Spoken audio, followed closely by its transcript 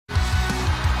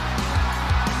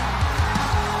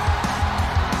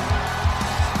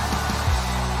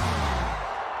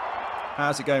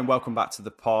How's it going? Welcome back to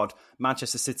the pod.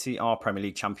 Manchester City are Premier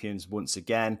League champions once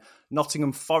again.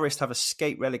 Nottingham Forest have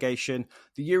escaped relegation.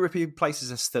 The European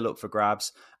places are still up for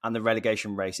grabs, and the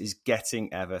relegation race is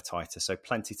getting ever tighter. So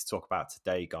plenty to talk about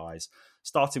today, guys.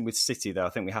 Starting with City, though,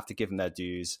 I think we have to give them their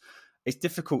dues. It's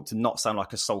difficult to not sound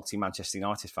like a salty Manchester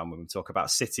United fan when we talk about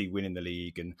City winning the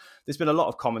league. And there's been a lot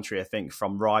of commentary, I think,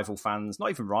 from rival fans, not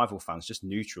even rival fans, just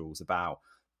neutrals about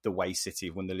the way City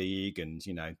have won the league and,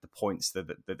 you know, the points that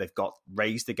they've got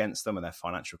raised against them and their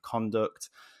financial conduct.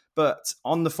 But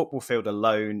on the football field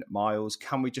alone, Myles,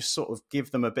 can we just sort of give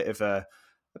them a bit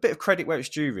of credit where it's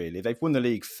due, really? They've won the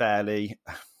league fairly.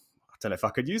 I don't know if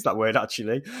I could use that word,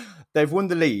 actually. They've won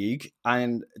the league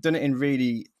and done it in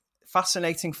really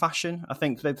fascinating fashion. I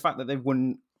think the fact that they've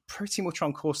won pretty much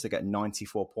on course to get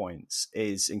 94 points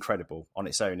is incredible on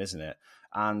its own, isn't it?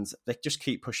 And they just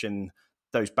keep pushing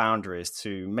those boundaries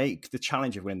to make the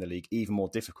challenge of winning the league even more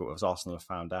difficult, as Arsenal have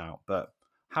found out. But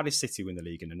how did City win the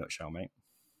league in a nutshell, mate?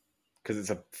 Because it's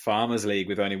a farmers' league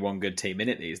with only one good team in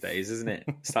it these days, isn't it?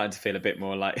 Starting to feel a bit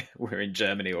more like we're in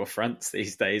Germany or France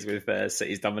these days with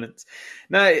City's dominance.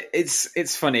 No,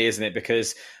 it's funny, isn't it?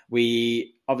 Because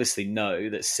we obviously know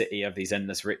that City have these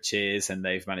endless riches and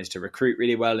they've managed to recruit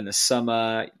really well in the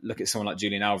summer. Look at someone like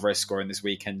Julian Alvarez scoring this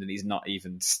weekend and he's not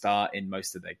even starting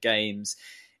most of their games.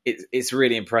 It's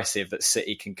really impressive that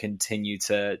City can continue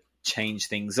to change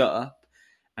things up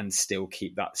and still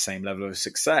keep that same level of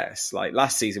success. Like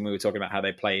last season, we were talking about how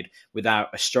they played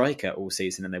without a striker all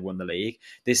season and they won the league.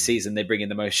 This season, they bring in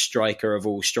the most striker of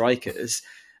all strikers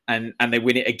and they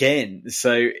win it again.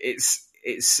 So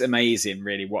it's amazing,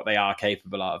 really, what they are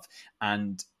capable of.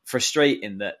 And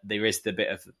frustrating that there is the bit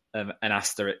of an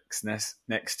asterisk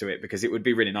next to it, because it would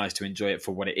be really nice to enjoy it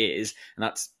for what it is, and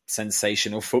that's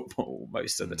sensational football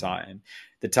most of the time.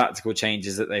 The tactical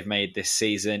changes that they've made this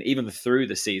season, even through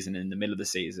the season, in the middle of the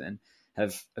season,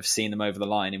 have seen them over the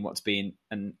line in what's been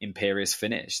an imperious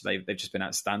finish. They've just been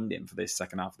outstanding for this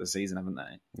second half of the season, haven't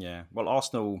they? Yeah, well,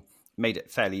 Arsenal made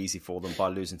it fairly easy for them by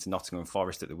losing to Nottingham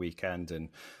Forest at the weekend, and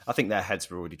I think their heads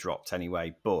were already dropped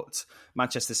anyway. But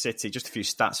Manchester City, just a few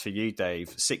stats for you, Dave.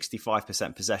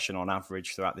 65% possession on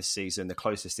average throughout this season. The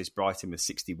closest is Brighton with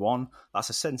 61. That's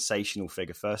a sensational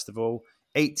figure, first of all.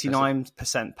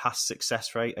 89% pass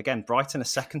success rate. Again, Brighton are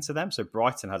second to them, so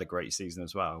Brighton had a great season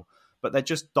as well. But they're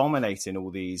just dominating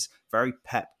all these very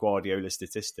Pep Guardiola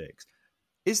statistics.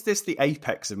 Is this the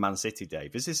apex of Man City,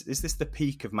 Dave? Is this the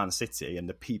peak of Man City and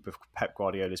the peak of Pep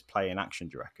Guardiola's play in action,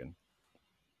 do you reckon?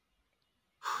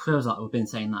 Feels like we've been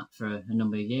saying that for a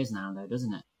number of years now, though,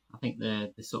 doesn't it? I think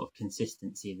the sort of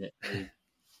consistency that they've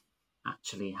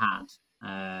actually had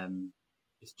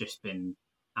has just been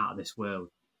out of this world.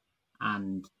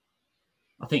 And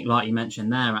I think, like you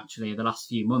mentioned there, actually, the last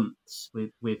few months,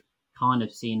 we've kind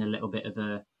of seen a little bit of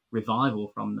a revival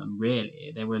from them,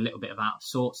 really. They were a little bit of out of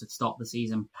sorts at the start of the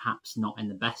season, perhaps not in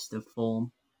the best of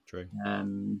form. True.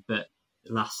 But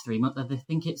the last 3 months, I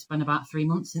think it's been about 3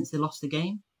 months since they lost a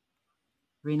game.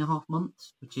 3.5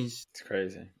 months, which is it's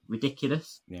crazy,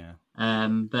 ridiculous. Yeah.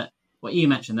 But what you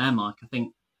mentioned there, Mike, I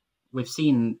think we've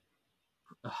seen,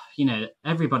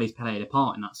 everybody's played a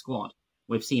part in that squad.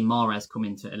 We've seen Mahrez come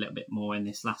into it a little bit more in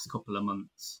this last couple of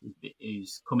months.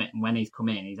 Who's come in, and when he's come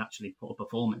in, he's actually put a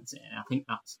performance in. I think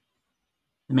that's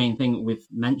the main thing we've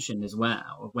mentioned as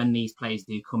well. When these players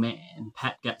do come in,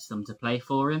 Pep gets them to play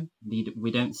for him.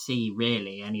 We don't see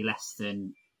really any less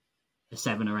than a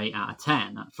 7 or 8 out of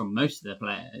 10 from most of the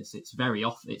players. It's very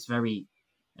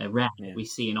rare that we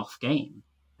see an off game.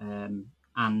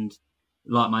 And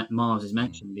like Miles has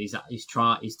mentioned,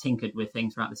 he's tinkered with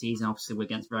things throughout the season. Obviously,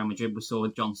 against Real Madrid, we saw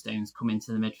John Stones come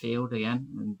into the midfield again,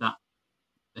 and that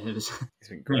was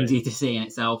crazy to see in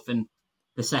itself. And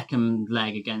the second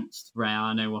leg against Real,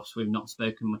 I know we've not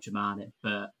spoken much about it,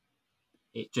 but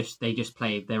they just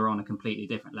played. They were on a completely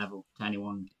different level to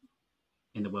anyone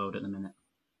in the world at the minute,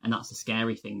 and that's a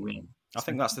scary thing, really. I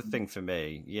think that's the thing for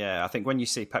me. Yeah, I think when you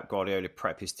see Pep Guardiola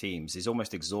prep his teams, he's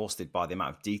almost exhausted by the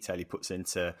amount of detail he puts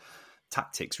into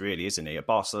tactics, really, isn't he? At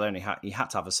Barcelona, he had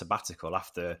to have a sabbatical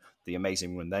after the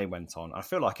amazing run they went on. I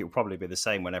feel like it will probably be the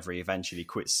same whenever he eventually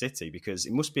quits City, because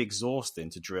it must be exhausting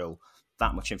to drill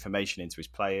that much information into his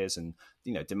players and,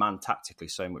 demand tactically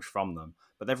so much from them.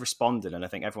 But they've responded, and I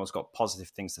think everyone's got positive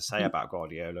things to say about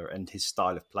Guardiola and his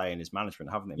style of play and his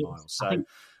management, haven't they, Myles? So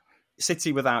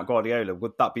City without Guardiola,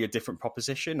 would that be a different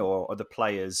proposition, or are the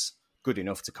players good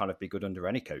enough to kind of be good under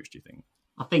any coach, do you think?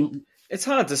 I think it's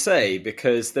hard to say,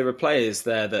 because there are players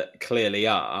there that clearly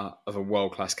are of a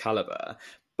world-class calibre,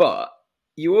 but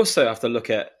you also have to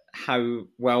look at how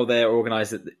well they're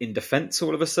organised in defence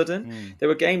all of a sudden. There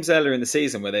were games earlier in the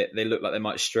season where they looked like they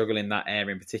might struggle in that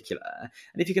area in particular.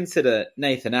 And if you consider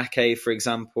Nathan Ake, for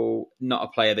example, not a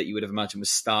player that you would have imagined was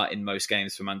starting most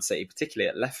games for Man City, particularly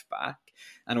at left back,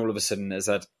 and all of a sudden has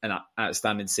had an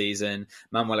outstanding season.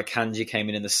 Manuel Akanji came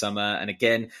in the summer and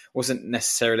again wasn't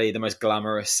necessarily the most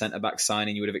glamorous centre-back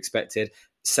signing you would have expected.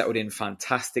 Settled in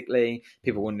fantastically.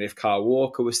 People wondered if Kyle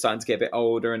Walker was starting to get a bit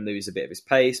older and lose a bit of his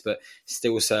pace, but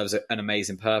still serves an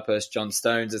amazing purpose. John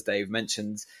Stones, as Dave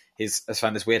mentioned, has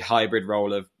found this weird hybrid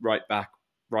role of right back,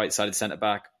 right-sided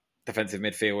centre-back, defensive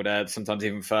midfielder, sometimes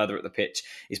even further at the pitch.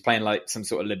 He's playing like some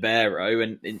sort of libero,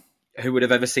 and who would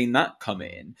have ever seen that come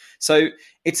in? So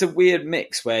it's a weird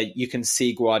mix where you can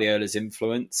see Guardiola's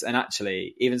influence, and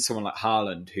actually even someone like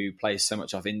Haaland, who plays so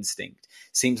much off instinct,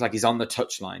 seems like he's on the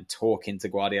touchline talking to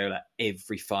Guardiola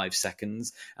every 5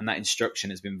 seconds, and that instruction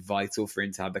has been vital for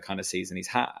him to have the kind of season he's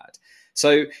had.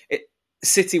 So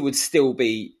City would still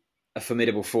be a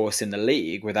formidable force in the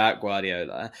league without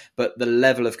Guardiola, but the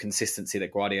level of consistency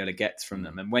that Guardiola gets from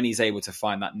them, and when he's able to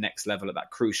find that next level at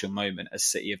that crucial moment, as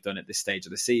City have done at this stage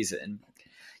of the season,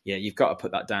 yeah, you've got to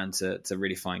put that down to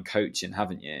really fine coaching,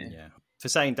 haven't you? Yeah. For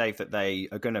saying, Dave, that they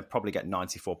are going to probably get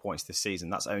 94 points this season,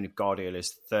 that's only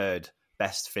Guardiola's third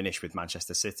best finish with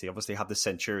Manchester City. Obviously had the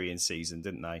Centurion season,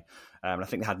 didn't they? And I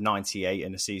think they had 98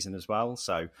 in the season as well.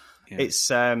 So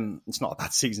it's not a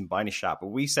bad season by any shout. But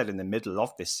we said in the middle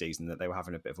of this season that they were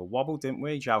having a bit of a wobble, didn't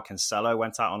we? João Cancelo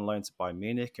went out on loan to Bayern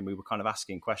Munich, and we were kind of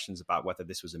asking questions about whether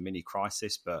this was a mini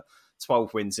crisis. But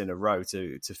 12 wins in a row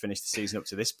to finish the season up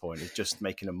to this point is just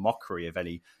making a mockery of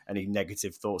any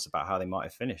negative thoughts about how they might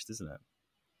have finished, isn't it?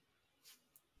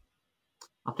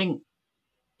 I think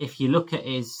if you look at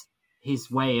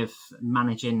his way of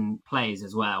managing players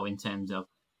as well, in terms of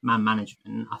man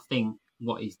management, I think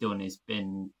what he's done has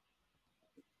been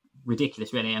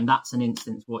ridiculous, really. And that's an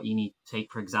instance what you need to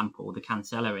take, for example, the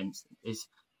Cancelo instance, is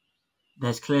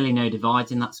there's clearly no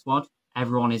divides in that squad.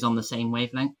 Everyone is on the same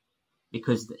wavelength.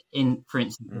 Because for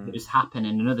instance, if it was happened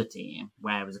in another team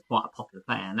where it was quite a popular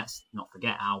player, and let's not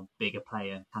forget how big a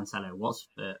player Cancelo was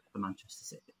for Manchester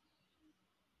City,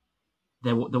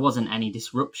 there wasn't any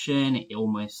disruption. It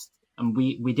almost, and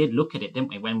we did look at it, didn't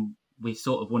we, when we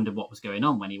sort of wondered what was going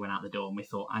on when he went out the door, and we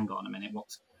thought, hang on a minute,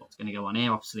 what's going to go on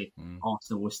here? Obviously,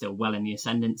 Arsenal was still well in the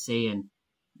ascendancy and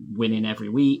winning every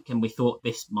week, and we thought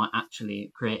this might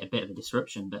actually create a bit of a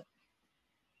disruption. But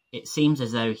it seems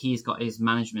as though he's got his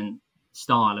management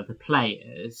style of the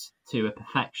players to a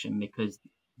perfection, because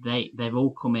they've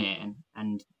all come in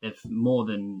and they've more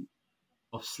than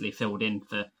obviously filled in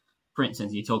for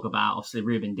instance, you talk about obviously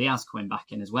Ruben Diaz coming back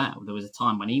in as well. There was a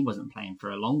time when he wasn't playing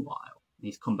for a long while.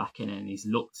 He's come back in and he's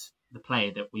looked the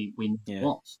player that we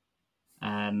was.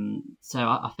 So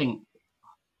I think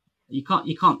you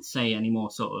can't say any more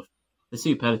sort of the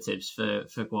superlatives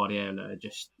for Guardiola.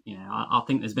 Just, I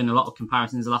think there's been a lot of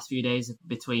comparisons the last few days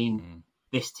between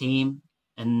this team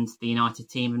and the United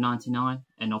team of '99,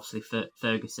 and obviously for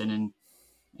Ferguson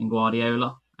and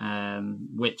Guardiola,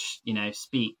 which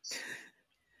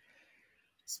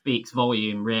speaks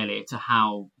volume really to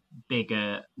how big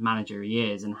a manager he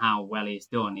is and how well he's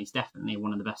done. He's definitely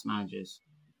one of the best managers.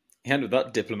 He handled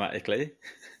that diplomatically.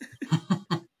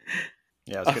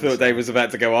 Yeah, I thought Dave was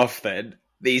about to go off then.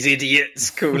 These idiots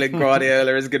calling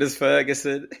Guardiola as good as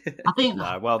Ferguson. I think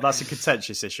well, that's a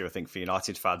contentious issue, I think, for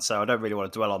United fans. So I don't really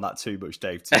want to dwell on that too much,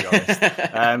 Dave, to be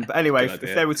honest. But anyway, if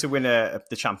they were to win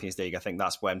the Champions League, I think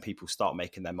that's when people start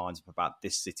making their minds up about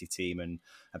this City team and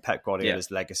Pep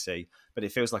Guardiola's legacy. But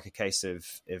it feels like a case of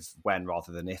when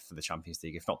rather than if for the Champions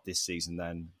League. If not this season,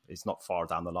 then it's not far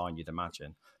down the line, you'd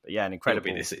imagine. But yeah, an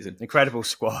incredible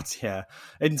squad. Yeah,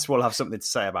 Ince will have something to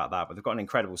say about that, but they've got an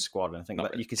incredible squad, and I think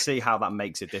that you can see how that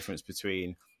makes a difference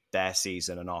between their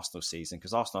season and Arsenal's season,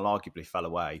 because Arsenal arguably fell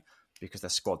away because their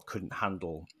squad couldn't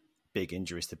handle big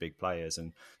injuries to big players,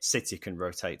 and City can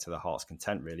rotate to their heart's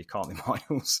content, really, can't they,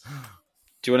 Myles?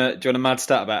 Do you want a mad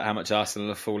stat about how much Arsenal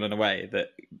have fallen away that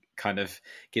kind of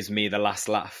gives me the last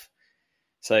laugh?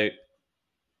 So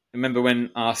remember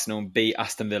when Arsenal beat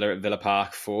Aston Villa at Villa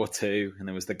Park 4-2, and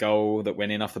there was the goal that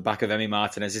went in off the back of Emi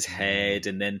Martinez's head,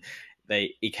 and then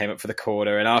he came up for the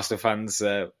corner, and Arsenal fans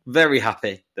are very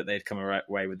happy that they'd come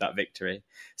away with that victory.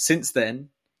 Since then,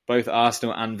 both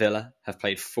Arsenal and Villa have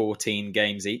played 14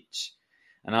 games each,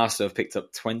 and Arsenal have picked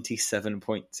up 27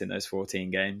 points in those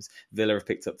 14 games. Villa have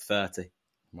picked up 30.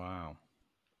 Wow.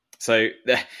 So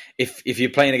if you're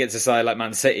playing against a side like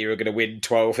Man City who are going to win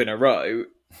 12 in a row,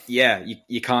 yeah,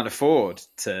 you can't afford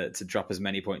to drop as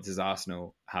many points as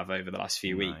Arsenal have over the last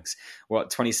few weeks.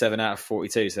 27 out of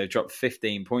 42, so they've dropped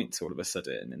 15 points all of a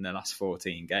sudden in the last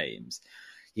 14 games.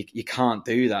 you can't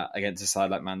do that against a side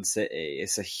like Man City.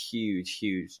 It's a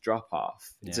huge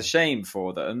drop-off. It's a shame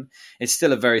for them. It's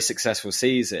still a very successful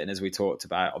season, as we talked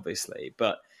about, obviously.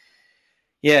 But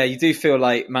yeah, you do feel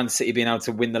like Man City being able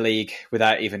to win the league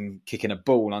without even kicking a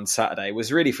ball on Saturday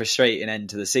was really frustrating end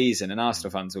to the season, and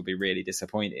Arsenal fans will be really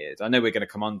disappointed. I know we're going to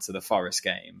come on to the Forest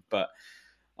game, but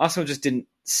Arsenal just didn't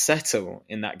settle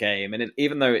in that game. And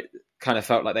even though it kind of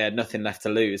felt like they had nothing left to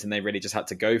lose and they really just had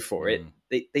to go for it,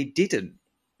 they didn't.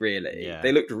 Really. Yeah.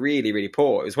 They looked really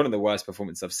poor. It was one of the worst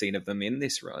performances I've seen of them in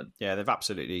this run. Yeah, they've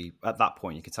absolutely, at that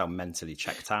point, you could tell mentally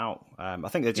checked out. I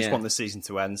think they just want the season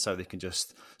to end so they can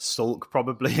just sulk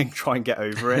probably and try and get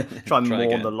over it, try and mourn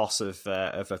again the loss of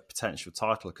a potential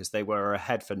title, because they were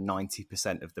ahead for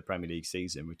 90% of the Premier League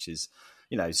season, which is,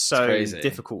 so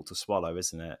difficult to swallow,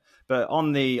 isn't it? But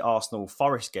on the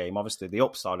Arsenal-Forest game, obviously the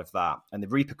upside of that and the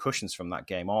repercussions from that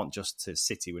game aren't just to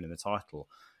City winning the title.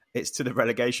 It's to the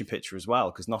relegation picture as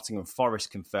well, because Nottingham Forest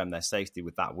confirmed their safety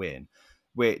with that win,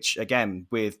 which, again,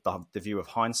 with the view of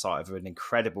hindsight of an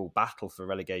incredible battle for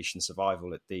relegation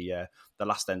survival at the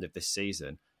last end of this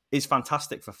season, is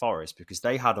fantastic for Forest, because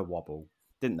they had a wobble,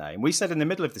 didn't they? And we said in the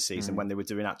middle of the season when they were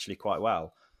doing actually quite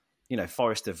well,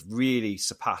 Forest have really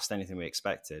surpassed anything we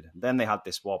expected. Then they had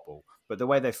this wobble. But the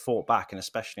way they've fought back, and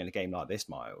especially in a game like this,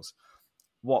 Myles,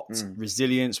 what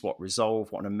resilience, what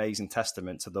resolve, what an amazing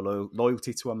testament to the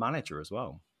loyalty to a manager as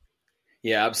well.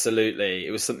 Yeah, absolutely.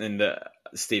 It was something that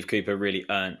Steve Cooper really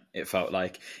earned, it felt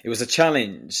like. It was a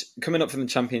challenge. Coming up from the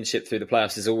Championship through the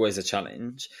playoffs is always a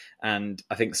challenge. And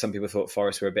I think some people thought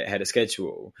Forest were a bit ahead of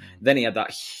schedule. Then he had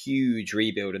that huge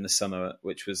rebuild in the summer,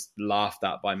 which was laughed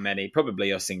at by many,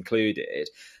 probably us included.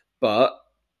 But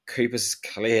Cooper's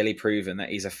clearly proven that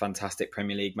he's a fantastic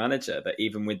Premier League manager, that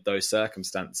even with those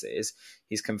circumstances,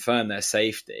 he's confirmed their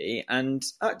safety. And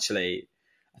actually,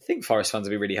 I think Forest fans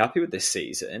will be really happy with this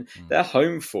season. Their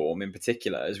home form in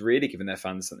particular has really given their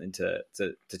fans something to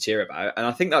cheer about. And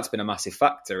I think that's been a massive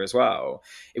factor as well.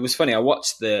 It was funny, I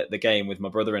watched the game with my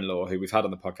brother-in-law, who we've had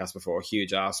on the podcast before, a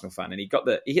huge Arsenal fan, and he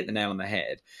hit the nail on the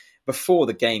head. Before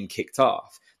the game kicked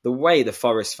off, the way the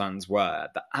Forest fans were,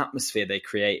 the atmosphere they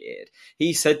created,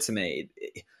 he said to me,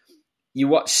 you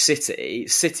watch City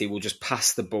will just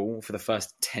pass the ball for the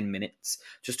first 10 minutes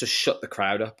just to shut the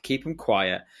crowd up, keep them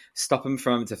quiet, stop them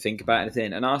from to think about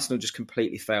anything. And Arsenal just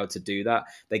completely failed to do that.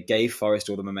 They gave Forest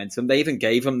all the momentum. They even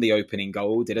gave them the opening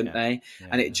goal, didn't they? Yeah.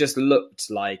 And it just looked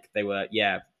like they were,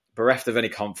 bereft of any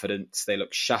confidence. They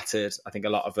looked shattered, I think a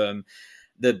lot of them.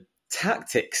 The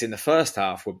tactics in the first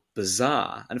half were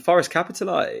bizarre, and Forest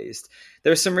capitalised.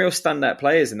 There are some real standout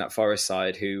players in that Forest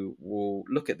side who will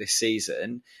look at this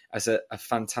season as a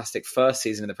fantastic first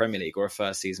season in the Premier League or a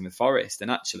first season with Forest.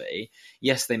 And actually,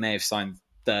 yes, they may have signed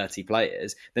 30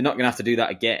 players. They're not going to have to do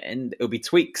that again. It'll be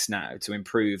tweaks now to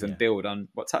improve and build on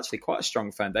what's actually quite a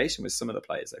strong foundation with some of the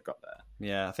players they've got there.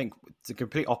 Yeah, I think the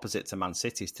complete opposite to Man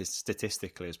City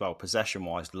statistically as well.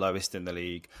 Possession-wise, lowest in the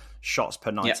league. Shots per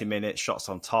 90 minutes, shots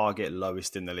on target,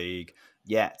 lowest in the league.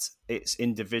 Yet it's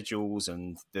individuals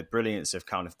and the brilliance of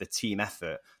kind of the team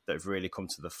effort that have really come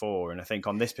to the fore. And I think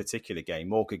on this particular game,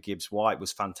 Morgan Gibbs-White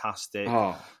was fantastic.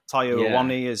 Tayo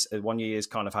Awoniyi has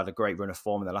kind of had a great run of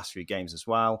form in the last few games as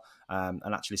well, and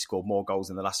actually scored more goals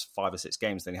in the last 5 or 6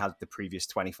 games than he had the previous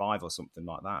 25 or something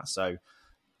like that. So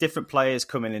different players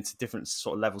coming into different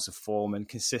sort of levels of form and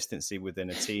consistency within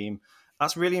a team.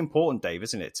 That's really important, Dave,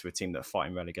 isn't it, to a team that are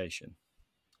fighting relegation?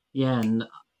 Yeah, and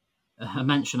a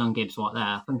mention on Gibbs-White there.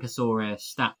 I think I saw a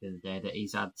stat the other day that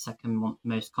he's had second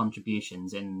most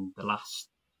contributions in the last,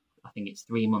 I think it's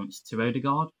 3 months to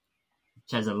Odegaard. Which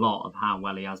says a lot of how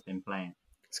well he has been playing.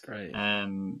 It's great.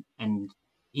 And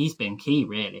he's been key,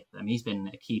 really. He's been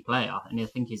a key player. And I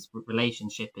think his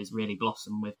relationship has really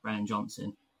blossomed with Brennan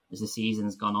Johnson as the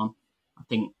season's gone on. I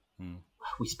think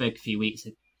we spoke a few weeks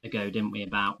ago, didn't we,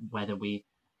 about whether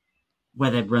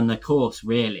they'd run their course,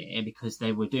 really, because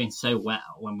they were doing so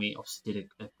well when we obviously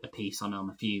did a piece on them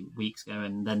a few weeks ago,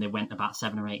 and then they went about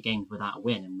 7 or 8 games without a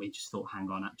win, and we just thought, hang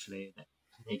on, actually,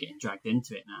 they're getting dragged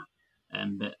into it now.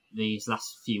 But these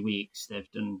last few weeks, they've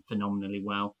done phenomenally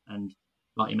well, and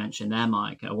like you mentioned there,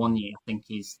 Mike, Awoniyi, I think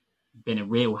he's been a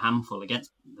real handful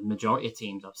against the majority of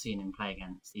teams I've seen him play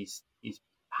against. He's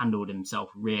handled himself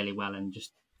really well and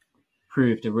just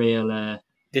proved a real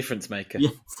difference maker.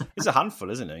 Yes. He's a handful,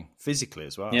 isn't he? Physically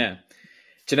as well. Yeah.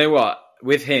 Do you know what?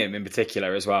 With him in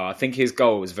particular as well, I think his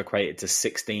goals have equated to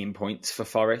 16 points for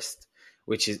Forest,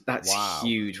 that's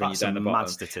huge when you're down the bottom. Mad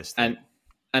statistic.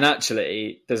 And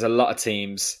actually, there's a lot of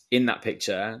teams in that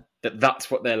picture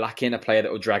that's what they're lacking, a player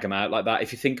that will drag them out like that.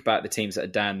 If you think about the teams that are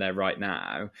down there right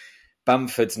now,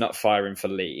 Bamford's not firing for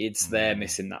Leeds. They're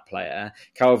missing that player.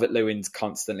 Calvert-Lewin's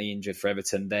constantly injured for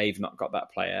Everton. They've not got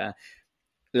that player.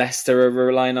 Leicester are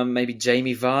relying on maybe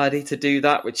Jamie Vardy to do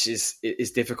that, which is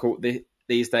difficult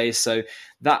these days. So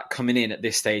that coming in at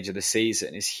this stage of the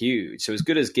season is huge. So as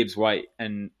good as Gibbs White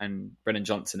and Brennan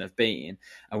Johnson have been,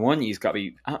 and Wanyi's got to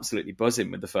be absolutely buzzing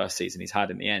with the first season he's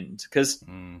had in the end, because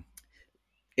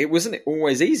it wasn't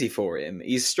always easy for him.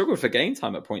 He's struggled for game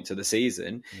time at points of the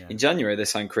season. Yeah. In January, they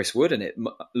signed Chris Wood, and it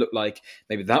looked like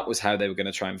maybe that was how they were going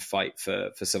to try and fight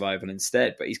for survival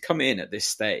instead. But he's come in at this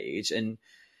stage, and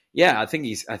yeah, I think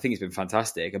he's been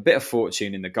fantastic. A bit of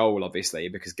fortune in the goal, obviously,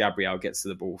 because Gabriel gets to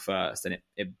the ball first and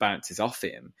it bounces off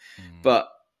him. But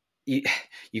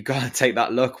you got to take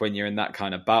that look when you're in that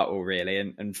kind of battle, really.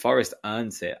 And Forest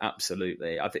earns it,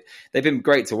 absolutely. I think they've been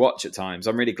great to watch at times.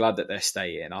 I'm really glad that they're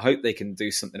staying. I hope they can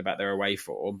do something about their away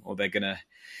form, or they're going to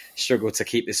struggle to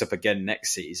keep this up again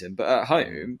next season. But at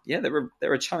home, yeah,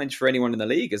 they're a challenge for anyone in the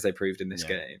league, as they proved in this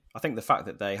game. I think the fact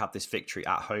that they had this victory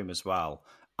at home as well,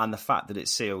 and the fact that it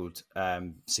sealed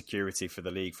security for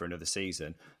the league for another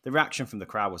season, the reaction from the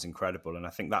crowd was incredible. And I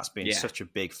think that's been such a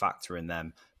big factor in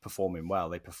them performing well.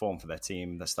 They perform for their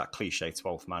team. That's that cliche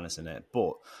 12th man, isn't it?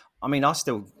 But I mean, I'm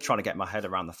still trying to get my head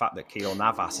around the fact that Keylor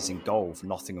Navas is in goal for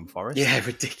Nottingham Forest. Yeah,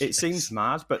 ridiculous. It seems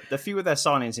mad, but a few of their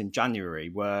signings in January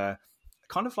were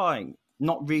kind of like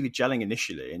not really gelling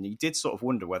initially, and you did sort of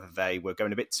wonder whether they were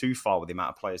going a bit too far with the amount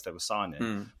of players they were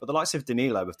signing. But the likes of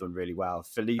Danilo have done really well.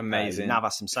 Felipe, amazing.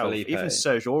 Navas himself, even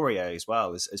Serge Aurier as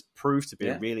well, has proved to be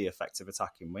a really effective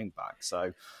attacking wing back.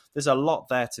 So there's a lot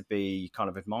there to be kind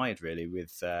of admired, really,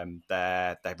 with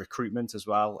their recruitment as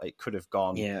well. It could have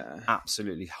gone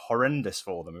absolutely horrendous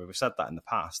for them. We've said that in the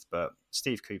past, but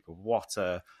Steve Cooper, what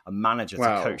a manager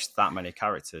to coach that many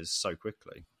characters so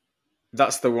quickly.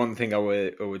 That's the one thing I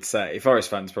would say. Forest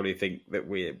fans probably think that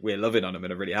we're loving on them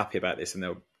and are really happy about this, and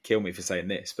they'll kill me for saying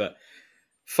this. But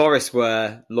Forest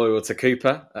were loyal to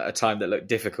Cooper at a time that looked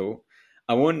difficult.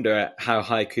 I wonder how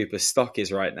high Cooper's stock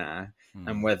is right now,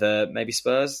 and whether maybe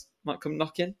Spurs might come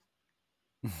knocking.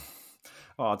 I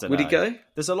don't know. Would he go?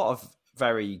 There's a lot of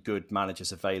very good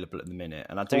managers available at the minute,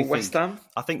 and I do think West Ham.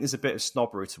 I think there's a bit of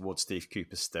snobbery towards Steve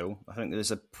Cooper still. I think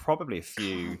there's probably a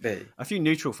few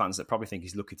neutral fans that probably think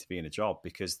he's lucky to be in a job,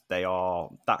 because they are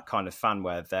that kind of fan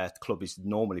where their club is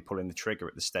normally pulling the trigger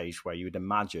at the stage where you would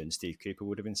imagine Steve Cooper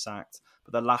would have been sacked.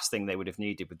 But the last thing they would have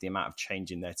needed, with the amount of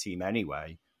change in their team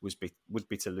anyway, would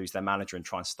be to lose their manager and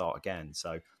try and start again.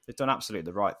 So they've done absolutely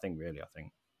the right thing, really, I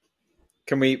think.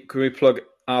 Can we plug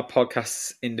our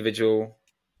podcast's individual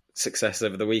success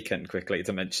over the weekend quickly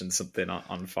to mention something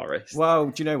on Forest? Well,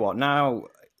 do you know what? Now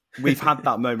we've had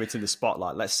that moment in the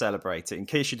spotlight, let's celebrate it. In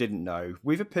case you didn't know,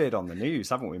 we've appeared on the news,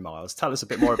 haven't we, Myles? Tell us a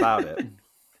bit more about it.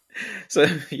 So,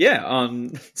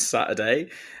 on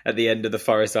Saturday, at the end of the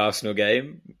Forest Arsenal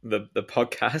game, the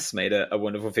podcast made a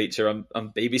wonderful feature on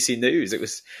BBC News. It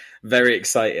was very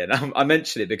exciting. I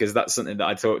mentioned it because that's something that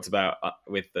I talked about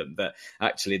with them, that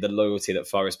actually the loyalty that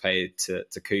Forest paid to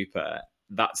Cooper,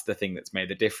 that's the thing that's made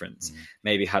the difference.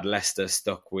 Maybe had Leicester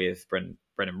stuck with Brendan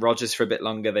Rodgers for a bit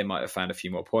longer, they might have found a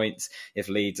few more points. If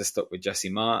Leeds are stuck with Jesse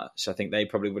March, I think they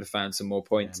probably would have found some more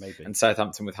points. Yeah, and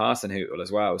Southampton with Hasenhüttl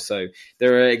as well. So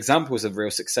there are examples of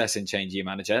real success in changing your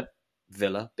manager.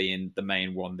 Villa being the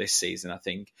main one this season, I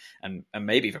think, and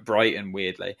maybe even Brighton,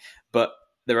 weirdly. But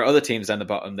there are other teams down the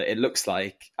bottom that it looks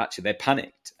like actually they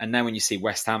panicked. And now when you see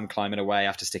West Ham climbing away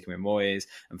after sticking with Moyes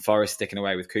and Forest sticking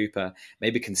away with Cooper,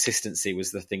 maybe consistency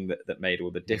was the thing that made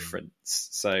all the difference.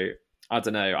 So I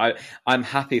don't know. I'm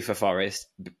happy for Forest,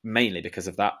 mainly because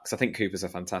of that, because I think Cooper's a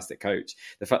fantastic coach.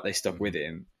 The fact they stuck with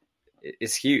him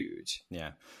is huge.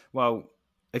 Yeah. Well,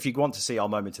 if you want to see our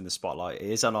moment in the spotlight, it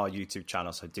is on our YouTube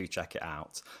channel, so do check it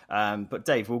out. But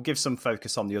Dave, we'll give some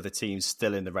focus on the other teams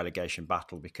still in the relegation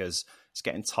battle, because it's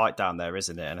getting tight down there,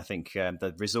 isn't it? And I think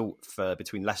the result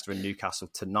between Leicester and Newcastle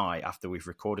tonight, after we've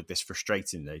recorded this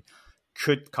frustratingly,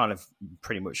 could kind of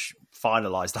pretty much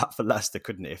finalise that for Leicester,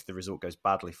 couldn't it, if the result goes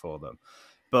badly for them?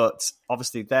 But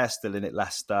obviously they're still in it,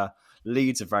 Leicester.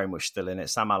 Leeds are very much still in it.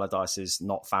 Sam Allardyce has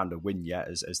not found a win yet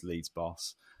as Leeds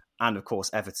boss. And, of course,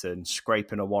 Everton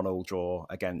scraping a 1-1 draw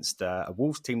against a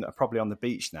Wolves team that are probably on the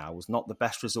beach now was not the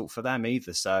best result for them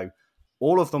either. So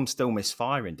all of them still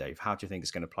misfiring, Dave. How do you think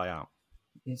it's going to play out?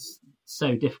 It's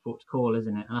so difficult to call,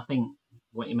 isn't it? And I think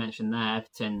what you mentioned there,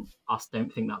 Everton, I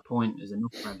don't think that point is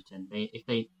enough for Everton. If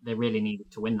they really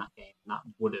needed to win that game, that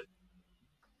would have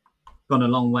gone a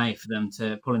long way for them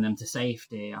to pulling them to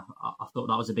safety. I thought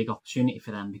that was a big opportunity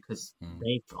for them, because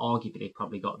they've arguably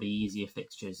probably got the easier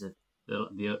fixtures of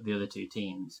the other two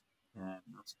teams. I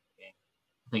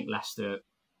think Leicester,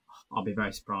 I'll be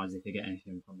very surprised if they get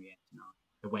anything from the game tonight.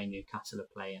 The way Newcastle are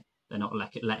playing, they're not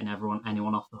letting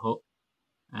anyone off the hook.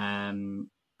 And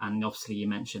obviously you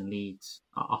mentioned Leeds.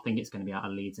 I think it's going to be out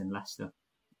of Leeds and Leicester.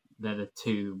 They're the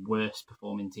two worst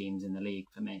performing teams in the league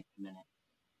for me at the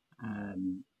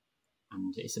minute.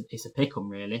 And it's a pick-em,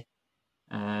 really.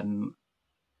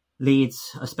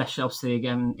 Leeds, especially obviously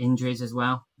again injuries as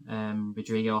well.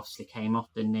 Rodrigo obviously came off,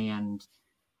 didn't he? And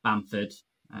Bamford.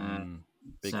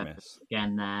 Big so miss.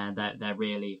 Again, they're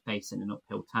really facing an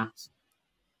uphill task.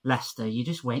 Leicester, you're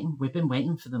just waiting. We've been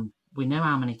waiting for them. We know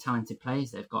how many talented players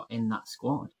they've got in that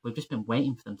squad. We've just been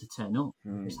waiting for them to turn up.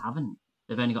 They just haven't.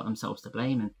 They've only got themselves to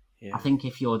blame. And I think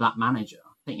if you're that manager,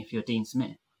 I think if you're Dean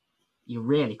Smith, you're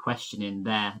really questioning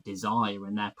their desire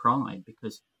and their pride,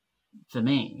 because for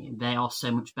me, they are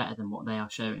so much better than what they are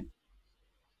showing.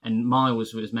 And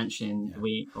Myles was mentioning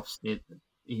obviously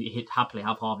he'd happily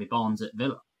have Harvey Barnes at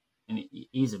Villa. And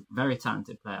he's a very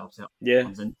talented player. Obviously. Yeah,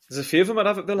 there's a few of them I'd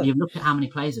have at Villa. You look at how many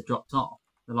players have dropped off,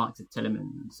 the likes of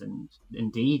Tielemans and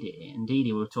Ndidi. Ndidi,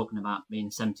 we were talking about being a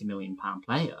 £70 million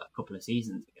player a couple of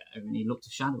seasons ago, and he looked a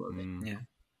shadow of it. Yeah.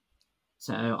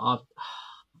 So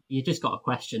you just got to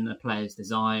question the players'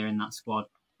 desire in that squad.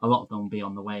 A lot of them will be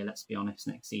on the way, let's be honest,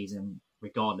 next season,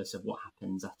 regardless of what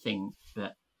happens, I think.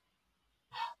 But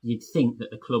you'd think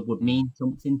that the club would mean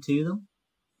something to them.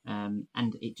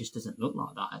 And it just doesn't look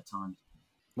like that at times.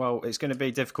 Well, it's going to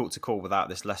be difficult to call without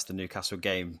this Leicester-Newcastle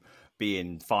game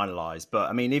being finalised. But,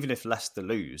 I mean, even if Leicester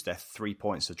lose, they're 3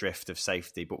 points adrift of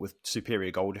safety, but with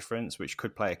superior goal difference, which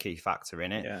could play a key factor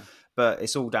in it. Yeah. But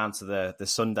it's all down to the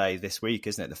Sunday this week,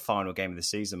 isn't it? The final game of the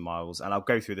season, Myles. And I'll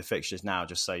go through the fixtures now,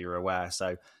 just so you're aware.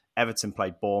 So Everton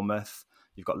play Bournemouth.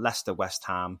 You've got Leicester, West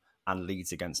Ham, and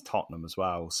Leeds against Tottenham as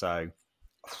well. So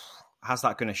how's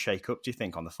that going to shake up, do you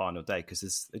think, on the final day?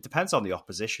 Because it depends on the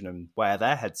opposition and where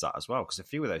their head's at as well, because a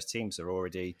few of those teams are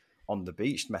already on the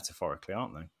beach, metaphorically,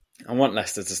 aren't they? I want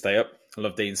Leicester to stay up. I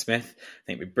love Dean Smith. I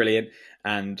think we're brilliant.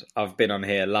 And I've been on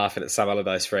here laughing at Sam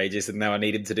Allardyce for ages, and now I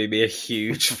need him to do me a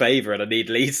huge favour, and I need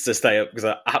Leeds to stay up because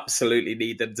I absolutely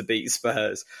need them to beat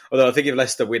Spurs. Although I think if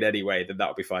Leicester win anyway, then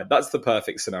that'll be fine. That's the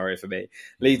perfect scenario for me.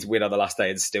 Leeds win on the last day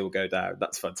and still go down.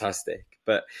 That's fantastic.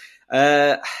 But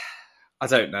I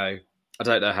don't know. I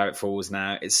don't know how it falls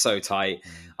now. It's so tight.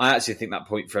 I actually think that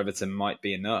point for Everton might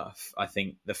be enough. I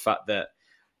think the fact that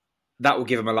will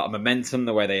give them a lot of momentum,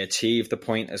 the way they achieved the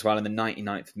point as well in the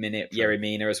 99th minute. Yerry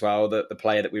Mina as well, the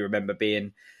player that we remember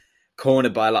being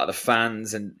cornered by a lot of the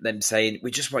fans and them saying, we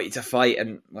just want you to fight.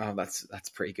 And well, that's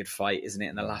a pretty good fight, isn't it?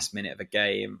 In the last minute of a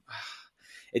game.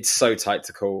 It's so tight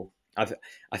to call. I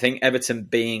think Everton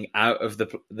being out of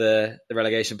the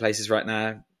relegation places right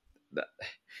now,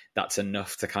 that's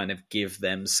enough to kind of give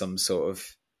them some sort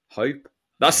of hope.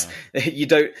 You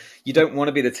don't want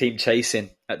to be the team chasing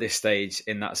at this stage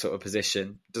in that sort of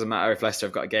position. Doesn't matter if Leicester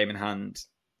have got a game in hand.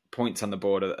 Points on the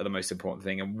board are the most important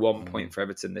thing, and 1 point for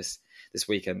Everton this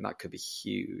weekend, that could be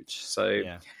huge. So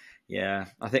yeah,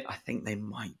 I think they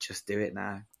might just do it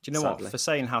now. Do you know what? For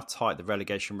saying how tight the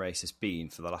relegation race has been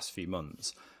for the last few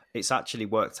months, it's actually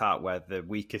worked out where the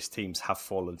weakest teams have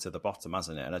fallen to the bottom,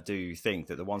 hasn't it? And I do think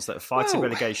that the ones that are fighting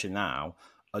relegation now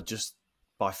are just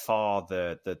by far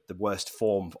the worst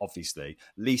form, obviously.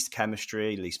 Least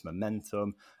chemistry, least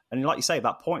momentum. And like you say,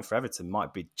 that point for Everton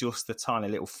might be just the tiny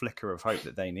little flicker of hope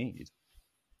that they need.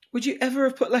 Would you ever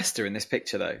have put Leicester in this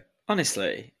picture, though?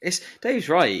 Honestly, Dave's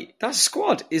right. That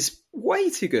squad is way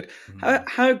too good.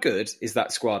 How good is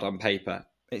that squad on paper?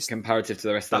 It's comparative to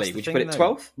the rest of the league. Would you put it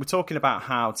 12th? We're talking about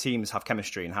how teams have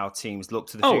chemistry and how teams look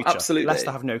to the future. Absolutely.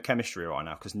 Leicester have no chemistry right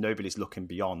now because nobody's looking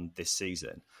beyond this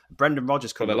season. Brendan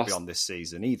Rodgers couldn't look beyond this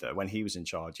season either. When he was in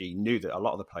charge, he knew that a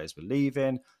lot of the players were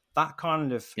leaving. That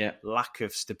kind of lack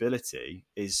of stability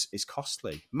is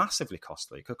costly, massively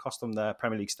costly. It could cost them their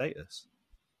Premier League status.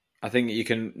 I think you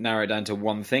can narrow it down to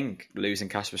one thing: losing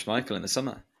Kasper Schmeichel in the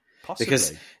summer. Possibly.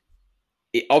 Because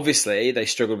obviously they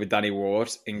struggled with Danny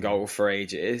Ward in goal for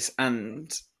ages,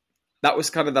 and that was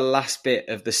kind of the last bit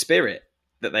of the spirit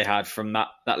that they had from that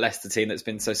Leicester team that's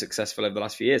been so successful over the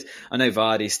last few years. I know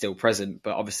Vardy's still present,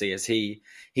 but obviously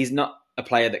he's not a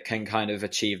player that can kind of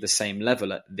achieve the same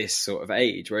level at this sort of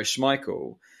age, whereas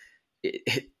Schmeichel,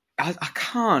 I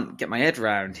can't get my head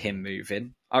around him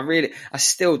moving. I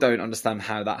still don't understand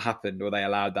how that happened or they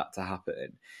allowed that to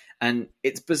happen. And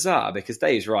it's bizarre because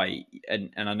Dave's right,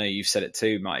 and I know you've said it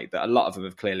too, Mike, that a lot of them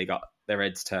have clearly got their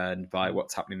heads turned by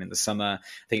what's happening in the summer.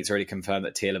 I think it's already confirmed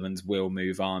that Tielemans will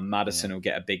move on. Maddison will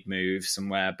get a big move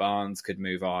somewhere. Barnes could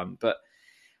move on. But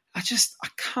I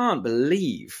can't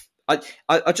believe...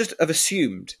 I just have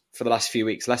assumed for the last few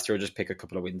weeks Leicester will just pick a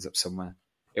couple of wins up somewhere.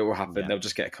 It will happen. Yeah. They'll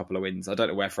just get a couple of wins. I don't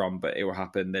know where from, but it will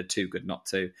happen. They're too good not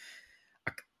to.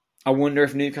 I wonder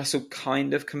if Newcastle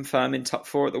kind of confirming top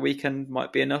 4 at the weekend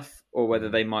might be enough, or whether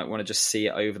they might want to just see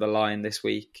it over the line this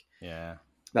week. Yeah.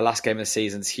 The last game of the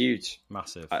season's huge.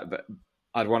 Massive. But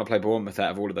I'd want to play Bournemouth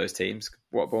out of all of those teams.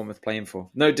 What are Bournemouth playing for?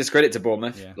 No discredit to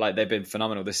Bournemouth. Yeah. Like, they've been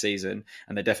phenomenal this season,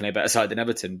 and they're definitely a better side than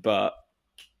Everton, but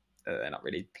they're not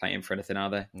really playing for anything, are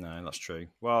they? No, that's true.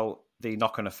 Well, the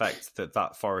knock-on effect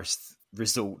that Forest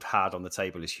result had on the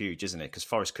table is huge, isn't it? Because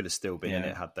Forest could have still been in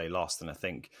it had they lost. And I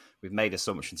think we've made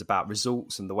assumptions about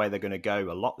results and the way they're going to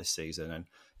go a lot this season, and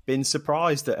been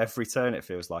surprised at every turn. It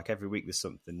feels like every week there's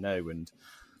something new. And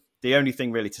the only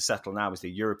thing really to settle now is the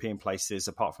European places,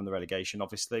 apart from the relegation,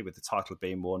 obviously, with the title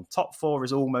being won. Top 4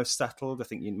 is almost settled. I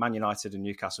think Man United and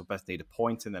Newcastle both need a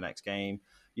point in the next game.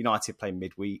 United play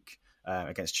midweek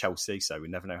against Chelsea, so we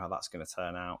never know how that's going to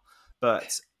turn out.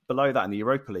 But below that, in the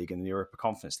Europa League and the Europa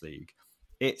Conference League,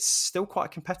 it's still quite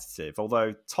competitive,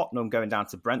 although Tottenham going down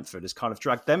to Brentford has kind of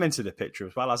dragged them into the picture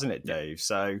as well, hasn't it, Dave?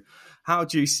 So how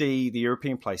do you see the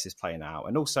European places playing out?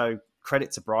 And also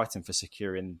credit to Brighton for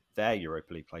securing their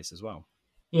Europa League place as well.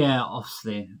 Yeah,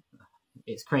 obviously,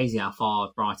 it's crazy how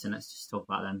far Brighton, let's just talk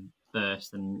about them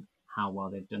first and how well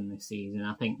they've done this season.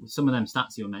 I think some of them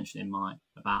stats you were mentioning, Mike,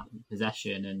 about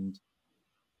possession, and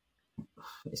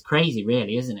it's crazy,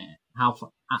 really, isn't it? How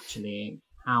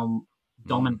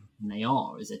dominant they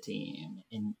are as a team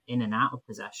in and out of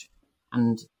possession.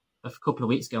 And a couple of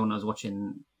weeks ago when I was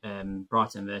watching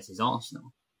Brighton versus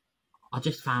Arsenal, I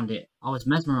just found I was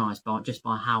mesmerised by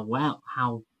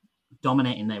how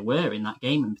dominating they were in that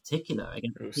game in particular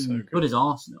against a team good as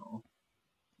Arsenal.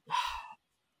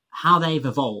 How they've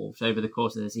evolved over the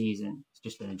course of the season, it's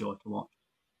just been a joy to watch.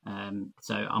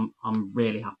 So I'm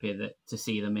really happy to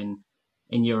see them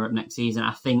in Europe next season.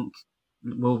 I think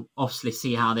we'll obviously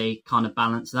see how they kind of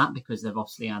balance that, because they've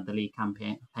obviously had the league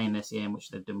campaign this year, in which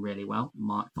they've done really well.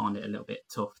 Might find it a little bit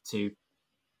tough to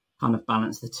kind of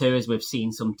balance the two, as we've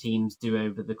seen some teams do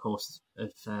over the course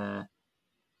of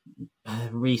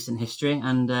recent history.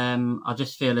 And I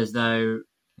just feel as though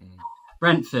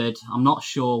Brentford, I'm not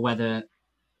sure whether,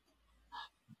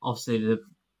 obviously they've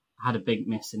had a big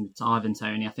miss in Ivan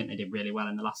Toney. I think they did really well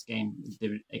in the last game,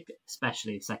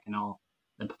 especially the second half.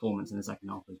 The performance in the second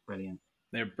half was brilliant.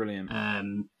 They're brilliant.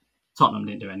 Tottenham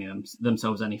didn't do any of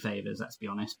themselves any favours, let's be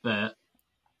honest. But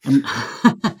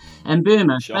and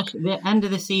Boomer, especially the end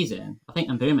of the season, I think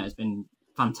Mbeumo has been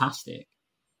fantastic.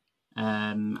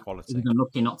 Quality. He's been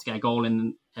lucky not to get a goal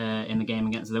in the game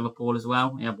against Liverpool as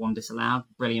well. He had one disallowed.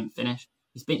 Brilliant finish.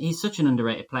 He's such an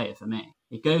underrated player for me.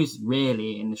 He goes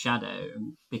really in the shadow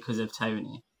because of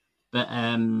Toney. But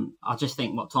I just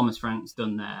think what Thomas Frank's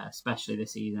done there, especially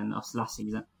this season, last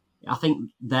season, I think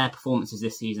their performances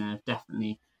this season have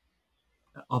definitely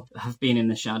have been in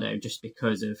the shadow just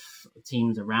because of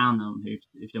teams around them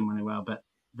who've done really well. But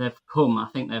I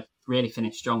think they've really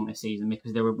finished strong this season,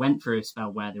 because they went through a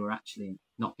spell where they were actually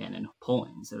not getting enough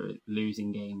points. They were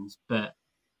losing games. But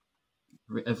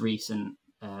of recent,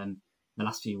 the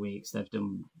last few weeks, they've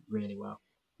done really well.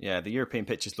 Yeah, the European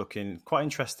pitch is looking quite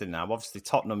interesting now. Obviously,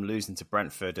 Tottenham losing to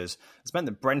Brentford has meant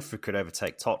that Brentford could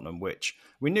overtake Tottenham, which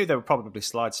we knew they would probably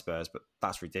slide Spurs, but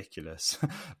that's ridiculous.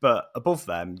 But above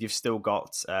them, you've still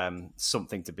got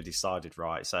something to be decided,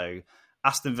 right? So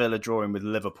Aston Villa drawing with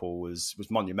Liverpool was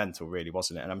monumental, really,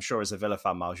 wasn't it? And I'm sure as a Villa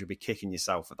fan, Myles, you'll be kicking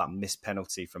yourself at that missed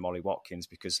penalty from Ollie Watkins,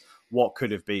 because what could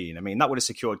have been? I mean, that would have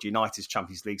secured United's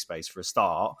Champions League space for a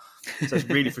start. So it's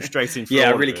really frustrating for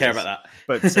I really care about that.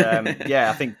 But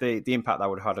I think the impact that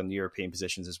would have had on the European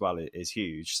positions as well is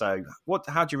huge. So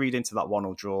how do you read into that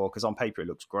 1-1 draw? Because on paper it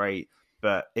looks great,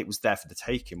 but it was there for the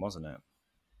taking, wasn't it?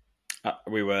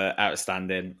 We were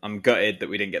outstanding. I'm gutted that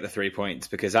we didn't get the 3 points,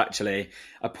 because actually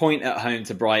a point at home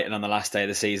to Brighton on the last day of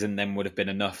the season then would have been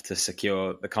enough to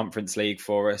secure the Conference League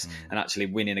for us. And actually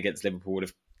winning against Liverpool would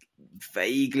have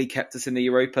vaguely kept us in the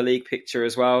Europa League picture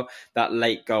as well. That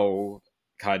late goal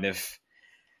kind of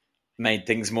made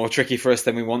things more tricky for us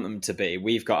than we want them to be.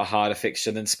 We've got a harder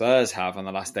fixture than Spurs have on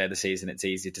the last day of the season, it's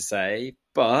easy to say,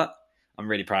 but I'm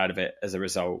really proud of it as a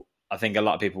result. I think a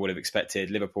lot of people would have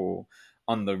expected Liverpool,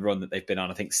 on the run that they've been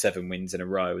on, I think 7 wins in a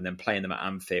row, and then playing them at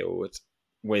Anfield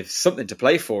with something to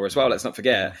play for as well. Let's not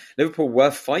forget, Liverpool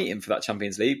were fighting for that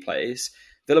Champions League place.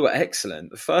 Villa were excellent.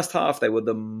 The first half, they were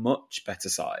the much better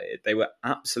side. They were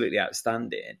absolutely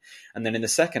outstanding. And then in the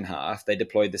second half, they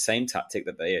deployed the same tactic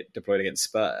that they deployed against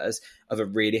Spurs, of a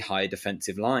really high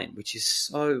defensive line, which is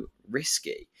so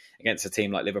risky against a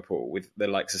team like Liverpool with the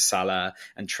likes of Salah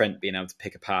and Trent being able to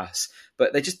pick a pass.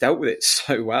 But they just dealt with it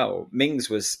so well. Mings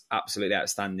was absolutely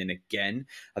outstanding again.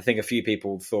 I think a few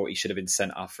people thought he should have been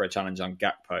sent off for a challenge on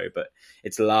Gakpo, but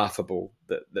it's laughable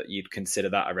that you'd consider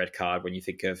that a red card when you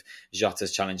think of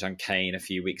Jota's challenge on Kane a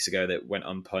few weeks ago that went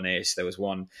unpunished. There was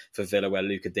one for Villa where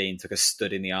Luca Dean took a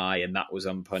stud in the eye and that was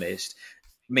unpunished.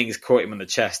 Mings caught him on the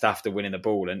chest after winning the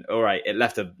ball, and all right, it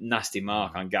left a nasty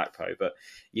mark on Gakpo, but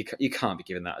you can't be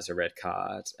given that as a red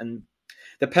card. And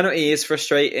the penalty is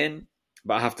frustrating,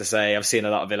 but I have to say, I've seen a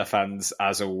lot of Villa fans,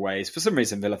 as always. For some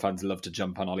reason, Villa fans love to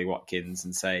jump on Ollie Watkins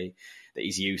and say that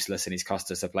he's useless and he's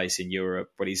cost us a place in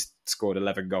Europe, but he's scored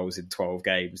 11 goals in 12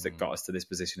 games that got us to this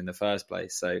position in the first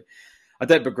place. So I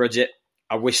don't begrudge it.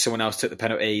 I wish someone else took the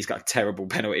penalty. He's got a terrible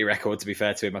penalty record, to be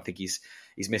fair to him. I think he's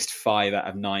missed 5 out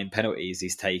of 9 penalties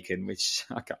he's taken, which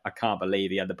I can't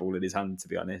believe he had the ball in his hand, to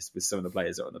be honest, with some of the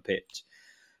players that are on the pitch.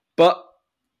 But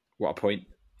what a point.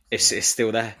 It's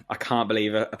still there. I can't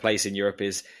believe a place in Europe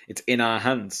it's in our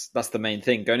hands. That's the main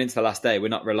thing. Going into the last day, we're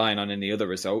not relying on any other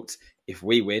results. If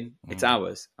we win, it's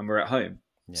ours, and we're at home.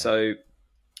 Yeah. So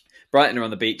Brighton are on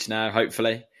the beach now,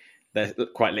 hopefully. They're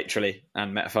quite literally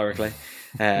and metaphorically.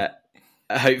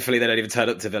 Hopefully they don't even turn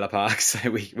up to Villa Park, so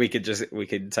we could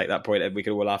take that point and we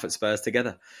could all laugh at Spurs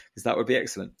together, because that would be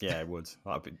excellent. Yeah, it would.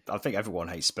 I think everyone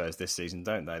hates Spurs this season,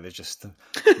 don't they? They just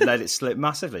let it slip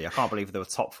massively. I can't believe they were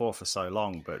top 4 for so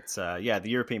long. But the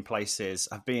European places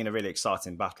have been a really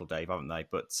exciting battle, Dave, haven't they?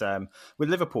 But with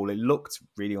Liverpool, it looked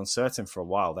really uncertain for a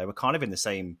while. They were kind of in the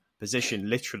same position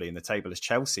literally in the table as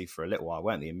Chelsea for a little while,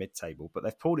 weren't they, in mid-table? But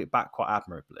they've pulled it back quite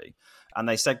admirably. And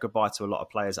they said goodbye to a lot of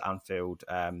players at Anfield.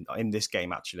 In this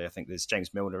game, actually, I think there's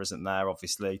James Milner isn't there,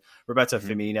 obviously. Roberto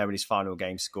Firmino in his final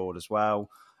game scored as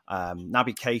well.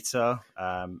 Naby Keita.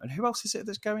 And who else is it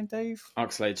that's going, Dave?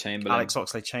 Oxlade-Chamberlain. Alex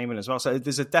Oxlade-Chamberlain as well. So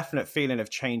there's a definite feeling of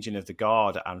changing of the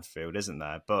guard at Anfield, isn't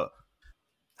there? But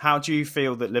how do you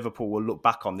feel that Liverpool will look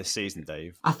back on this season,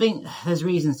 Dave? I think there's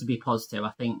reasons to be positive.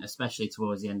 I think especially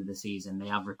towards the end of the season, they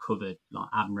have recovered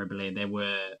admirably. They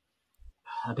were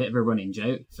a bit of a running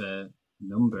joke for a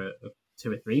number of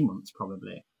 2 or 3 months,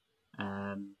 probably,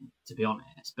 to be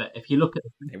honest. But if you look at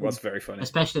it was very funny,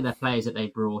 especially the players that they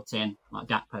brought in, like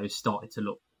Gakpo started to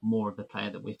look more of the player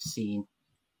that we've seen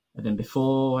than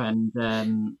before, and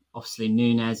obviously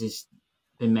Nunez has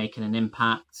been making an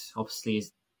impact. Obviously,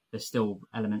 there's still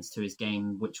elements to his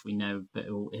game which we know, but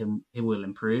he will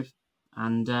improve.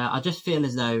 And I just feel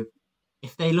as though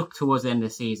if they look towards the end of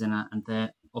the season,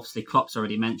 and obviously Klopp's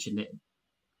already mentioned it,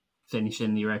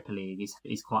 finishing the Europa League,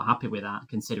 he's quite happy with that,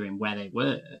 considering where they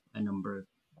were a number of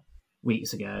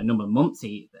weeks ago, a number of months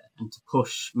even, and to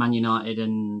push Man United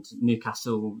and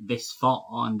Newcastle this far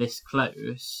and this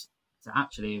close, it's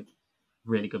actually a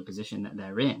really good position that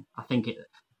they're in. I think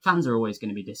fans are always going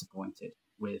to be disappointed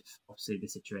with obviously the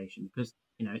situation, because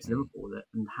it's Liverpool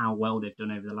and how well they've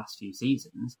done over the last few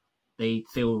seasons. They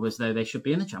feel as though they should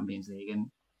be in the Champions League,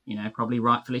 and probably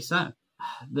rightfully so.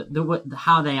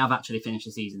 How they have actually finished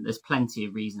the season, there's plenty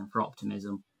of reason for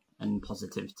optimism and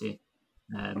positivity.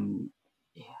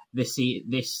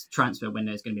 This transfer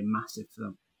window is going to be massive for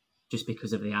them, just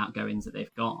because of the outgoings that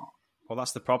they've got. Well,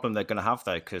 that's the problem they're going to have,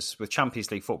 though, because with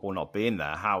Champions League football not being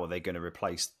there, how are they going to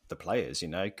replace the players,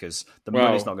 because the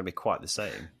money's not going to be quite the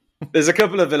same. There's a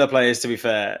couple of Villa players, to be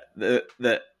fair,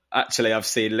 that actually I've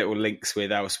seen little links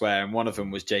with elsewhere, and one of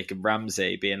them was Jacob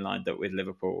Ramsey being lined up with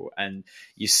Liverpool, and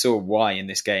you saw why in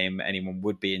this game anyone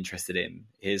would be interested in.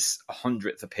 His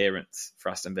 100th appearance for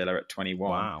Aston Villa at 21.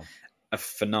 Wow. A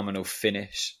phenomenal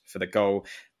finish for the goal,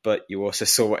 but you also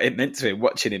saw what it meant to him.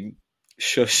 Watching him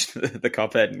shush the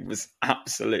Cop end was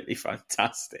absolutely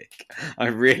fantastic. I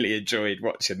really enjoyed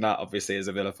watching that, obviously, as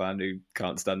a Villa fan who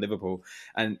can't stand Liverpool.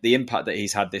 And the impact that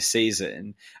he's had this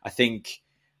season, I think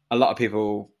a lot of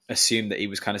people assumed that he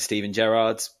was kind of Steven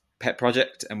Gerrard's pet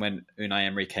project, and when Unai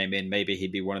Emery came in, maybe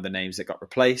he'd be one of the names that got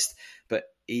replaced. But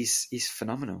he's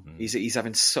phenomenal. He's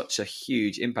having such a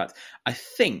huge impact. I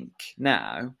think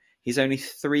now he's only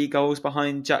 3 goals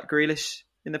behind Jack Grealish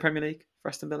in the Premier League for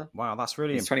Aston Villa. Wow, that's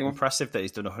really impressive that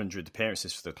he's done 100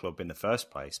 appearances for the club in the first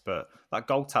place. But that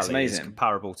goal tally is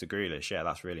comparable to Grealish. Yeah,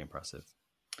 that's really impressive.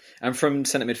 And from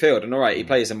centre midfield, and all right, he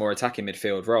plays a more attacking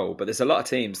midfield role, but there's a lot of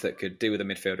teams that could do with a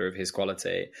midfielder of his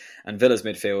quality. And Villa's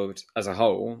midfield as a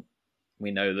whole,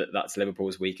 we know that that's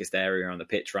Liverpool's weakest area on the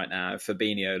pitch right now.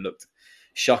 Fabinho looked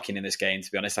shocking in this game,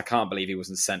 to be honest. I can't believe he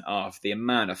wasn't sent off. The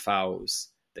amount of fouls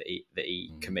that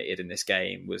he committed in this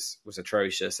game was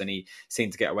atrocious, and he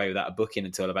seemed to get away without a booking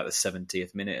until about the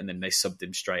 70th minute, and then they subbed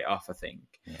him straight off. I think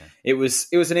it was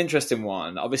an interesting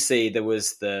one. Obviously, there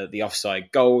was the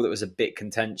offside goal that was a bit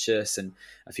contentious, and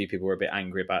a few people were a bit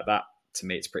angry about that. To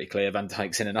me, it's pretty clear Van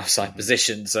Dijk's in an offside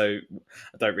position, so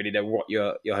I don't really know what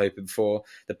you're hoping for.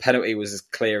 The penalty was as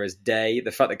clear as day.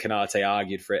 The fact that Konate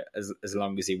argued for it as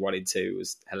long as he wanted to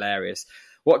was hilarious.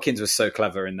 Watkins was so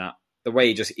clever in that. The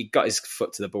way he got his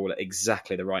foot to the ball at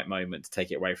exactly the right moment to take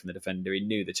it away from the defender. He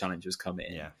knew the challenge was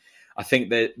coming. Yeah. I think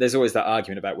there's always that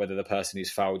argument about whether the person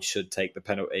who's fouled should take the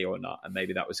penalty or not, and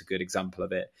maybe that was a good example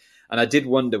of it. And I did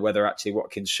wonder whether actually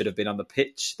Watkins should have been on the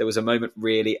pitch. There was a moment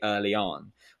really early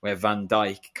on where Van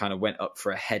Dijk kind of went up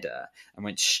for a header and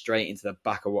went straight into the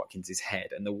back of Watkins'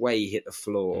 head, and the way he hit the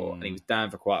floor and he was down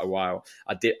for quite a while,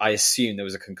 I assumed there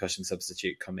was a concussion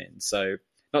substitute come in. So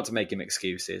not to make him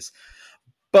excuses,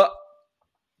 but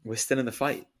we're still in the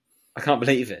fight. I can't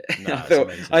believe it. No,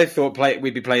 I thought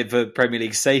we'd be playing for Premier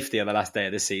League safety on the last day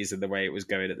of the season, the way it was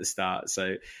going at the start.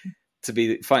 So to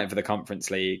be fighting for the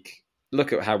Conference League,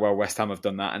 look at how well West Ham have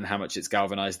done that and how much it's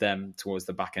galvanised them towards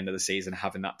the back end of the season,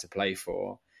 having that to play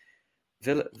for.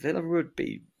 Villa would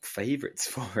be favourites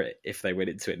for it if they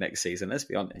went into it next season, let's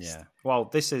be honest. Yeah. Well,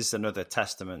 this is another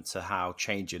testament to how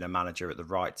changing a manager at the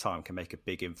right time can make a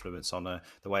big influence on the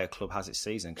way a club has its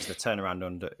season, because the turnaround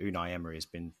under Unai Emery has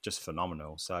been just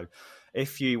phenomenal. So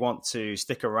if you want to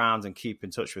stick around and keep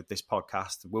in touch with this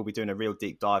podcast, we'll be doing a real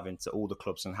deep dive into all the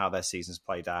clubs and how their season's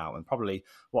played out and probably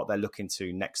what they're looking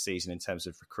to next season in terms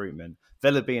of recruitment.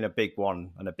 Villa being a big one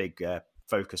and a big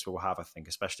focus we'll have, I think,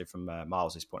 especially from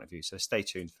Myles' point of view. So stay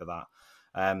tuned for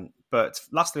that. But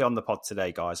lastly on the pod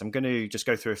today, guys, I'm going to just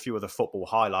go through a few of the football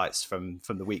highlights from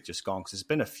the week just gone, because there's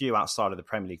been a few outside of the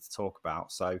Premier League to talk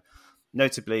about. So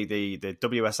notably, the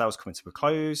WSL is coming to a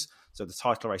close, so the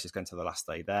title race is going to the last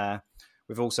day there.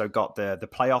 We've also got the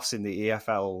playoffs in the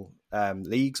EFL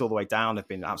leagues all the way down have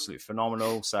been absolutely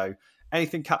phenomenal. So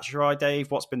anything catch your eye, Dave?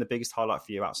 What's been the biggest highlight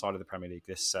for you outside of the Premier League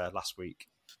this last week?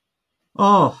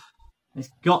 Oh, it's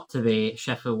got to be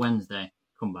Sheffield Wednesday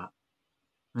comeback.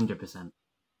 100%.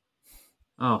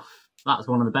 Oh, that's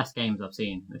one of the best games I've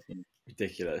seen this year.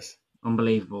 Ridiculous.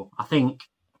 Unbelievable. I think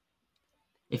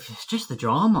if it's just the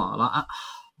drama, like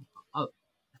I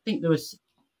think there was.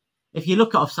 If you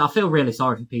look at, I feel really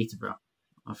sorry for Peterborough.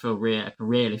 I can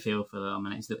really feel for them,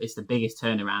 and it's the biggest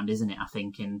turnaround, isn't it? I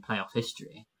think in playoff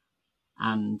history,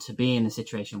 and to be in a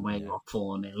situation where you're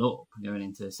 4-0 up going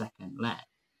into the second leg,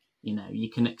 you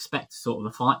can expect sort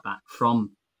of a fight back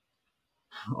from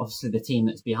obviously the team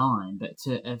that's behind, but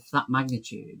of that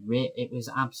magnitude, it was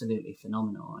absolutely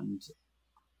phenomenal, and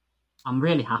I'm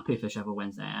really happy for Sheffield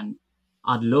Wednesday, and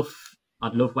I'd love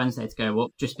Wednesday to go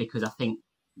up, just because I think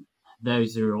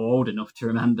those who are old enough to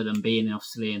remember them being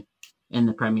obviously in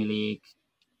the Premier League,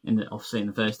 obviously in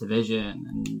the First Division,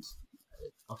 and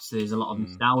obviously there's a lot of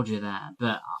nostalgia there,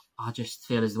 but I just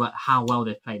feel as well how well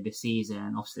they've played this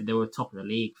season. Obviously they were top of the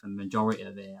league for the majority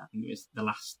of it. I think it was the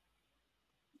last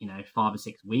 5 or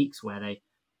 6 weeks where they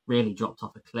really dropped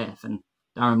off a cliff, and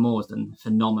Darren Moore's done a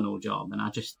phenomenal job, and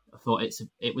I thought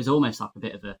it was almost like a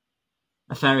bit of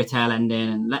a fairy tale ending,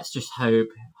 and let's just hope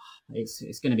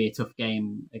it's going to be a tough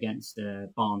game against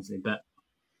Barnsley,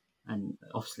 and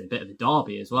obviously a bit of a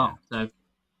derby as well. So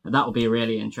that will be a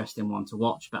really interesting one to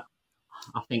watch, but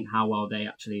I think how well they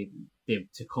actually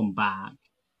did to come back,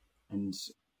 and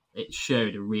it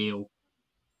showed a real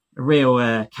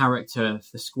character of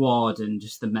the squad and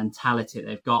just the mentality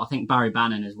they've got. I think Barry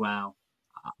Bannon as well.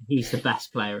 He's the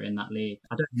best player in that league.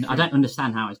 I don't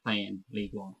understand how he's playing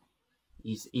League One.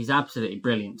 He's absolutely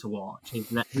brilliant to watch.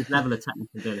 His level of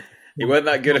technical ability. He wasn't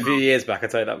that good a few years back, I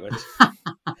tell you that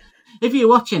much. If you're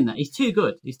watching that, he's too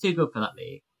good. He's too good for that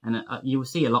league, and you will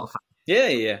see a lot of.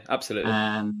 Yeah, absolutely.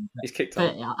 He's kicked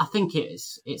on. I think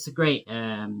it's a great.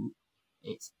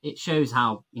 It shows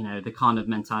how the kind of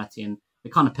mentality and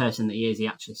the kind of person that he is. He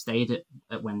actually stayed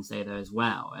at Wednesday there as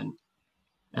well,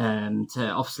 and to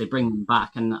obviously bring them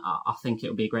back. And I think it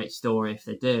will be a great story if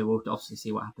they do. We'll obviously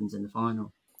see what happens in the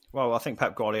final. Well, I think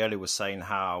Pep Guardiola was saying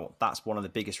how that's one of the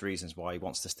biggest reasons why he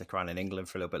wants to stick around in England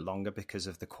for a little bit longer, because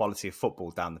of the quality of football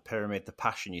down the pyramid, the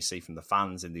passion you see from the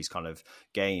fans in these kind of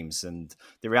games, and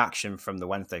the reaction from the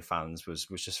Wednesday fans was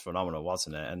just phenomenal,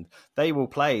 wasn't it? And they will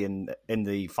play in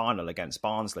the final against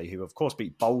Barnsley, who of course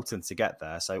beat Bolton to get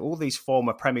there. So all these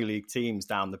former Premier League teams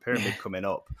down the pyramid coming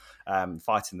up,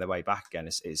 fighting their way back again.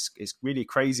 It's really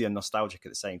crazy and nostalgic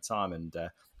at the same time. And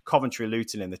Coventry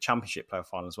Luton in the Championship playoff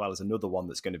final as well is another one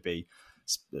that's going to be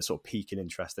sort of peaking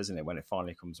interest, isn't it, when it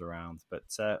finally comes around? But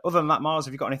other than that, Myles,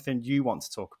 have you got anything you want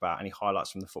to talk about? Any highlights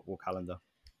from the football calendar?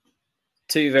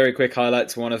 Two very quick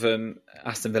highlights. One of them,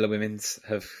 Aston Villa women's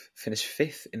have finished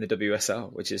 5th in the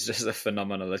WSL, which is just a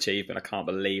phenomenal achievement. I can't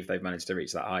believe they've managed to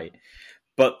reach that height.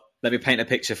 But let me paint a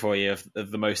picture for you of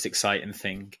the most exciting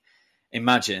thing.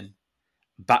 Imagine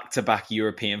back-to-back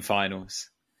European finals.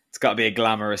 It's got to be a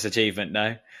glamorous achievement,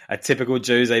 no? A typical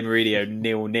Jose Mourinho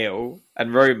 0-0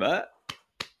 and Roma,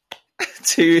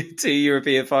 two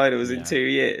European finals in 2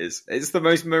 years. It's the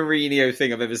most Mourinho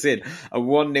thing I've ever seen. A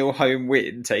 1-0 home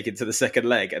win taken to the second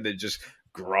leg and then just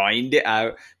grind it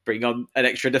out, bring on an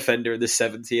extra defender in the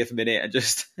 70th minute and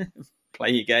just play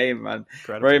your game, man.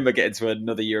 Incredible. Roma getting to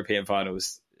another European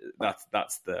finals.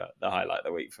 That's the highlight of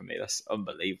the week for me. That's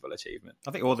unbelievable achievement.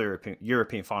 I think all the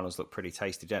European finals look pretty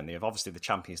tasty, don't they? Obviously, the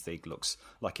Champions League looks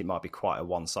like it might be quite a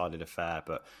one-sided affair,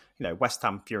 but West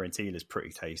Ham Fiorentina is pretty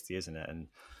tasty, isn't it? And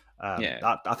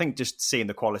I think just seeing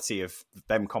the quality of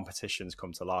them competitions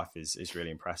come to life is really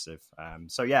impressive. I'm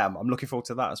looking forward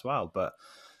to that as well. But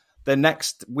the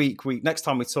next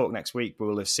time we talk next week,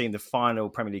 we'll have seen the final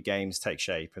Premier League games take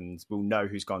shape, and we'll know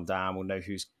who's gone down. We'll know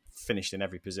who's finished in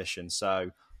every position. So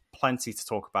plenty to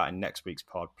talk about in next week's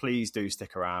pod. Please do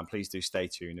stick around. Please do stay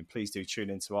tuned, and please do tune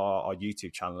into our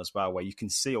YouTube channel as well, where you can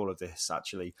see all of this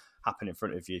actually happen in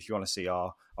front of you if you want to see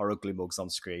our ugly mugs on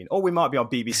screen. Or we might be on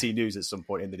BBC News at some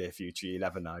point in the near future. You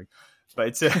never know.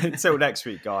 But until next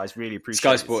week, guys, really appreciate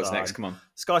Sky Sports next, come on.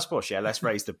 Sky Sports, yeah, let's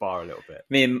raise the bar a little bit.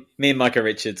 Me and Micah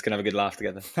Richards can have a good laugh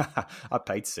together. I'd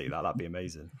pay to see that. That'd be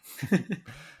amazing.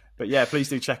 But yeah, please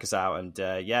do check us out. And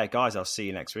guys, I'll see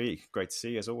you next week. Great to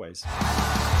see you as always.